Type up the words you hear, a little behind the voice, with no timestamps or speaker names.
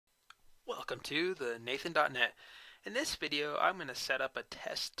Welcome to the Nathan.net. In this video, I'm going to set up a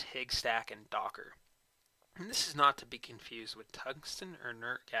test TIG stack in Docker. And this is not to be confused with tungsten or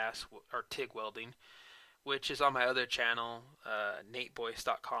inert gas or TIG welding, which is on my other channel,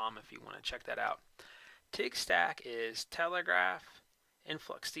 nateboyce.com, if you want to check that out. TIG stack is Telegraf,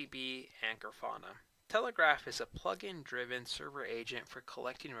 InfluxDB, and Grafana. Telegraf is a plugin-driven server agent for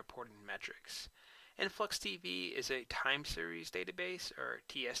collecting and reporting metrics. InfluxDB is a time series database, or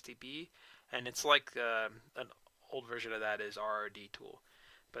TSDB, and it's like an old version of that is RRD tool,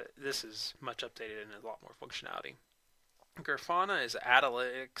 but this is much updated and a lot more functionality. Grafana is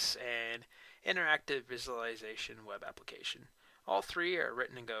analytics and interactive visualization web application. All three are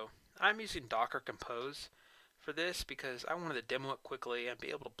written in Go. I'm using Docker-Compos for this because I wanted to demo it quickly and be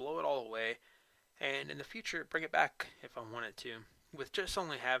able to blow it all away, and in the future bring it back if I wanted to, with just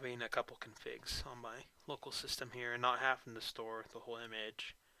only having a couple configs on my local system here and not having to store the whole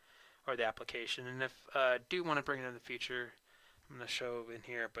image or the application. And if I do want to bring it in the future, I'm going to show in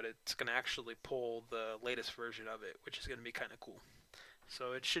here, but it's going to actually pull the latest version of it, which is going to be kind of cool.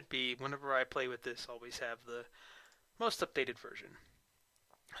 So it should be, whenever I play with this, always have the most updated version.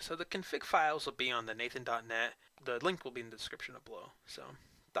 So the config files will be on the Nathan.net. The link will be in the description below. So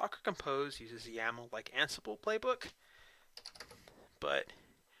Docker-Compos uses the YAML like Ansible playbook, but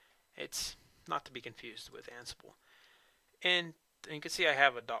it's not to be confused with Ansible. And you can see I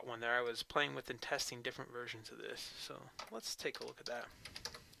have a .1 there. I was playing with and testing different versions of this. So let's take a look at that.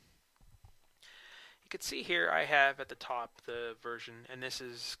 You can see here I have at the top the version, and this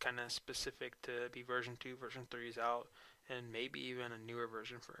is kind of specific to be version 2, version 3 is out, and maybe even a newer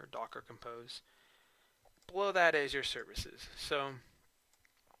version for Docker-Compos. Below that is your services. So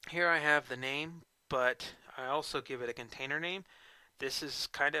here I have the name, but I also give it a container name. This is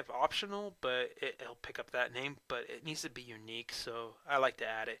kind of optional, but it'll pick up that name, but it needs to be unique, so I like to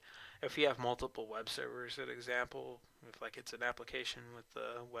add it. If you have multiple web servers, for example, if like it's an application with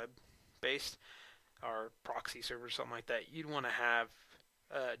web-based or proxy server, something like that, you'd want to have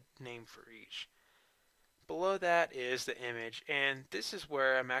a name for each. Below that is the image, and this is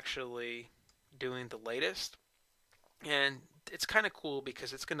where I'm actually doing the latest, and it's kind of cool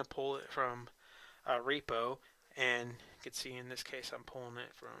because it's going to pull it from a repo, and you can see in this case I'm pulling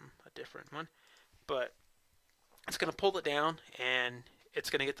it from a different one, but it's going to pull it down and it's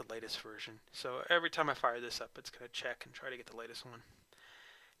going to get the latest version. So every time I fire this up, it's going to check and try to get the latest one.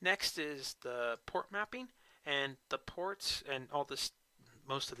 Next is the port mapping, and the ports and all this,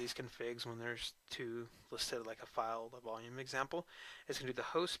 most of these configs, when there's two listed like a file, a volume example, it's going to do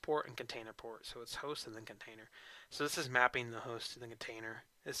the host port and container port. So it's host and then container. So this is mapping the host to the container.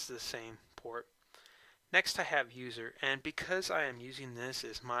 It's the same port. Next I have user, and because I am using this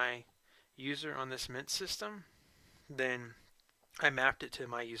as my user on this Mint system, then I mapped it to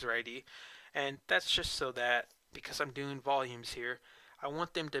my user ID, and that's just so that because I'm doing volumes here, I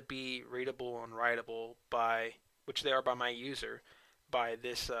want them to be readable and writable by, which they are by my user, by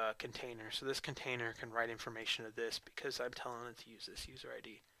this container. So this container can write information to this because I'm telling it to use this user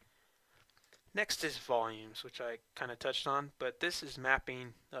ID. Next is volumes, which I kind of touched on, but this is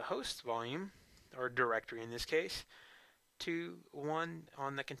mapping a host volume, or directory in this case, to one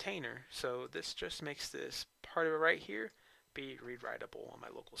on the container. So this just makes this part of it right here be read-writable on my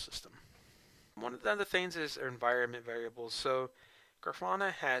local system. One of the other things is environment variables. So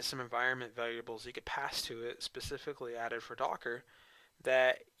Grafana has some environment variables you could pass to it, specifically added for Docker,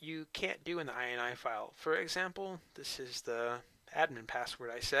 that you can't do in the INI file. For example, this is the admin password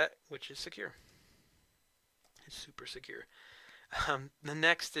I set, which is secure. It's super secure. The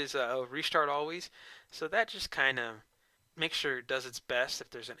next is restart always. So that just kind of makes sure it does its best. If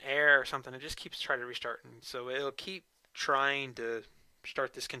there's an error or something, it just keeps trying to restart. And so it'll keep trying to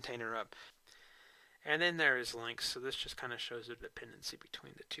start this container up. And then there is links. So this just kind of shows the dependency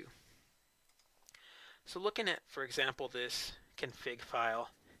between the two. So looking at, for example, this config file,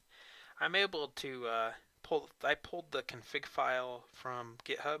 I'm able to I pulled the config file from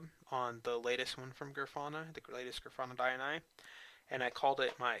GitHub on the latest one from Grafana, the latest Grafana.ini, and I called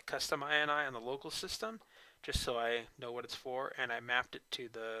it my custom INI on the local system, just so I know what it's for, and I mapped it to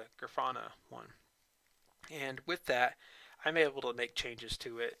the Grafana one. And with that, I'm able to make changes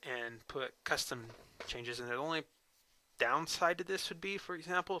to it and put custom changes in. The only downside to this would be, for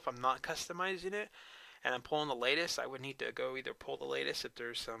example, if I'm not customizing it and I'm pulling the latest, I would need to go either pull the latest if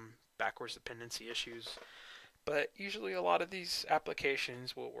there's some backwards dependency issues. But usually a lot of these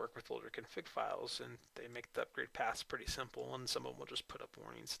applications will work with older config files, and they make the upgrade paths pretty simple, and some of them will just put up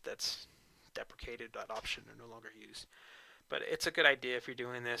warnings that's deprecated, that option, or no longer used. But it's a good idea if you're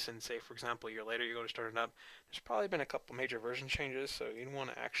doing this and say, for example, a year later you go to start it up. There's probably been a couple major version changes, so you'd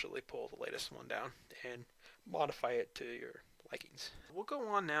want to actually pull the latest one down and modify it to your likings. We'll go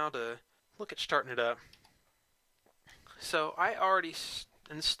on now to look at starting it up. So I already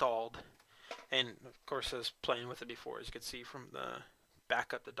installed, and of course I was playing with it before, as you can see from the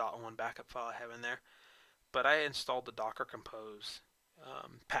backup, the .1 backup file I have in there. But I installed the Docker-Compos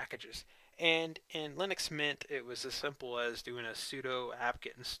packages. And in Linux Mint, it was as simple as doing a sudo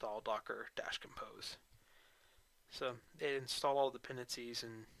apt-get install docker-compos. So it installed all the dependencies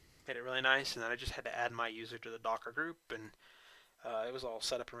and made it really nice, and then I just had to add my user to the Docker group, and it was all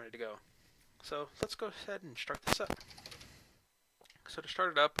set up and ready to go. So let's go ahead and start this up. So to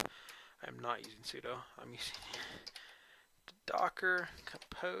start it up, I'm not using sudo. I'm using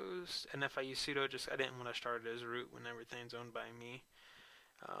Docker-Compos, and if I use sudo, I didn't want to start it as root when everything's owned by me.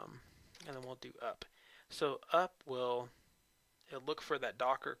 And then we'll do up. So up it'll look for that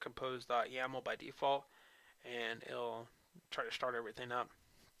docker-compos.yaml by default, and it'll try to start everything up.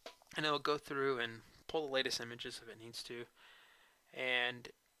 And it'll go through and pull the latest images if it needs to. And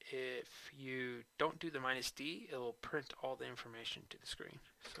if you don't do the -d, it'll print all the information to the screen.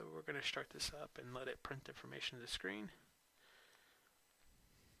 So we're going to start this up and let it print the information to the screen.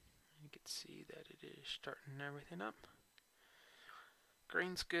 You can see that it is starting everything up.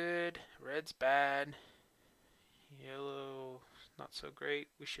 Green's good, red's bad, yellow not so great.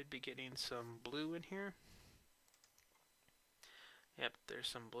 We should be getting some blue in here. Yep, there's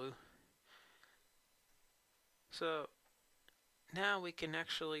some blue. So now we can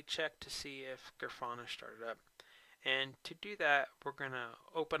actually check to see if Grafana started up. And to do that, we're going to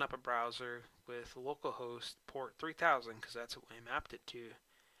open up a browser with localhost port 3000, because that's what we mapped it to.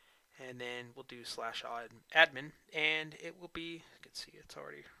 And then we'll do /admin, and it will be, you can see it's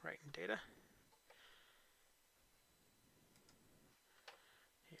already writing data.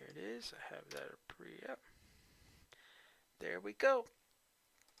 Here it is. I have that pre-up. There we go.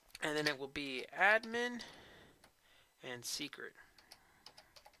 And then it will be admin and secret.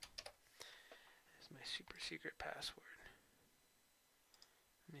 That's my super secret password.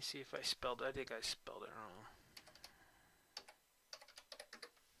 Let me see if I spelled it. I think I spelled it wrong.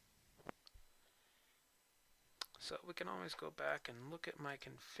 So we can always go back and look at my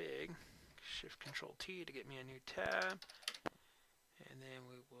config. Shift-Control-T to get me a new tab. And then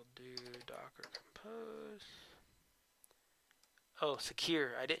we will do Docker-Compos. Oh,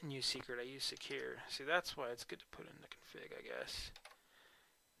 secure. I didn't use secret. I used secure. See, that's why it's good to put in the config, I guess.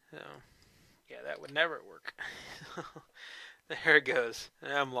 So, yeah, that would never work. There it goes.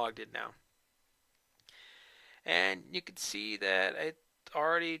 I'm logged in now. And you can see that I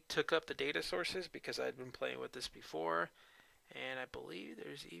already took up the data sources because I'd been playing with this before, and I believe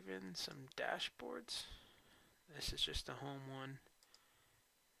there's even some dashboards. This is just a home one.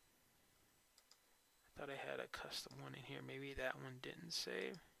 I thought I had a custom one in here. Maybe that one didn't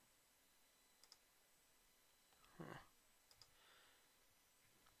save. Huh.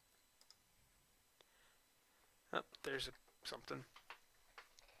 Oh, there's something.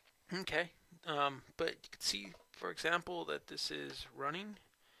 Okay, but you can see, for example, that this is running.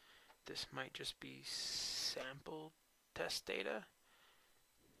 This might just be sample test data.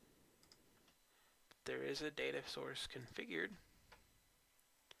 There is a data source configured.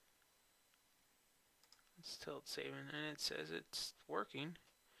 It's still saving, and it says it's working.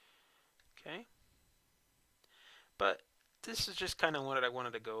 Okay. But this is just kind of what I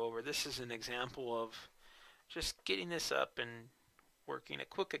wanted to go over. This is an example of just getting this up and working. A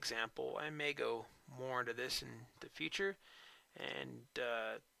quick example. I may go more into this in the future, and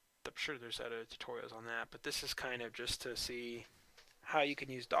I'm sure there's other tutorials on that, but this is kind of just to see how you can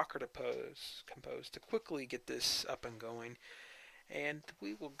use Docker-Compos to quickly get this up and going. And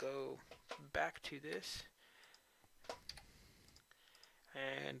we will go back to this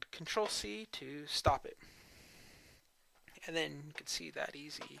and Control-C to stop it. And then you can see that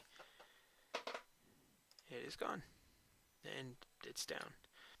easy. It is gone. And it's down.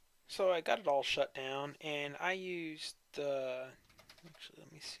 So I got it all shut down, and I used the, actually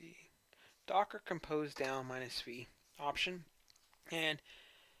let me see, Docker-Compos down -v option. And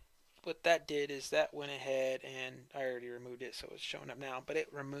what that did is that went ahead, and I already removed it, so it's showing up now, but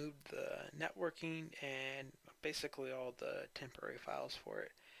it removed the networking and basically all the temporary files for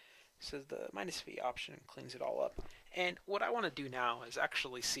it. So the -v option cleans it all up. And what I want to do now is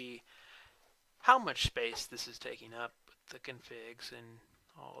actually see how much space this is taking up with the configs and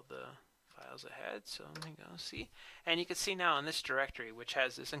all the files I had. So let me go see. And you can see now in this directory, which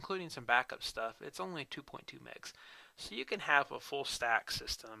has this, including some backup stuff, it's only 2.2 megs. So you can have a full stack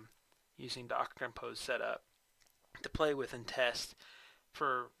system using Docker-Compos setup to play with and test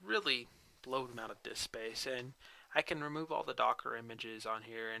for really low amount of disk space. And I can remove all the Docker images on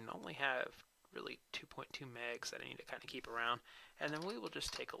here and only have really 2.2 megs that I need to kind of keep around. And then we will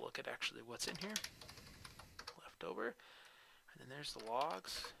just take a look at actually what's in here left over. And then there's the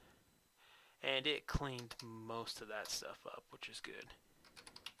logs. And it cleaned most of that stuff up, which is good.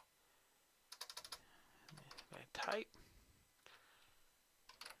 I type.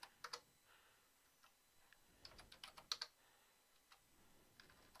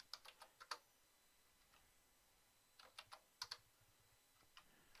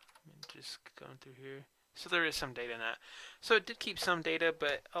 Just going through here. So there is some data in that. So it did keep some data,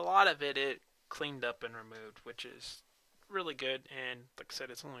 but a lot of it cleaned up and removed, which is really good. And like I said,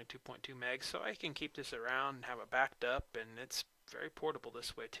 it's only 2.2 megs, so I can keep this around and have it backed up, and it's very portable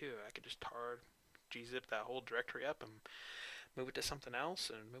this way too. I could just tar gzip that whole directory up and move it to something else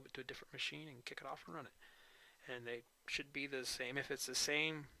and move it to a different machine and kick it off and run it. And they should be the same. If it's the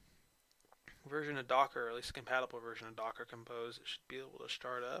same version of Docker, or at least a compatible version of Docker-Compos, it should be able to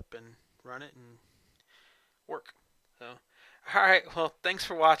start up and run it and work. So, alright, well, thanks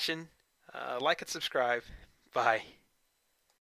for watching. Like and subscribe. Bye.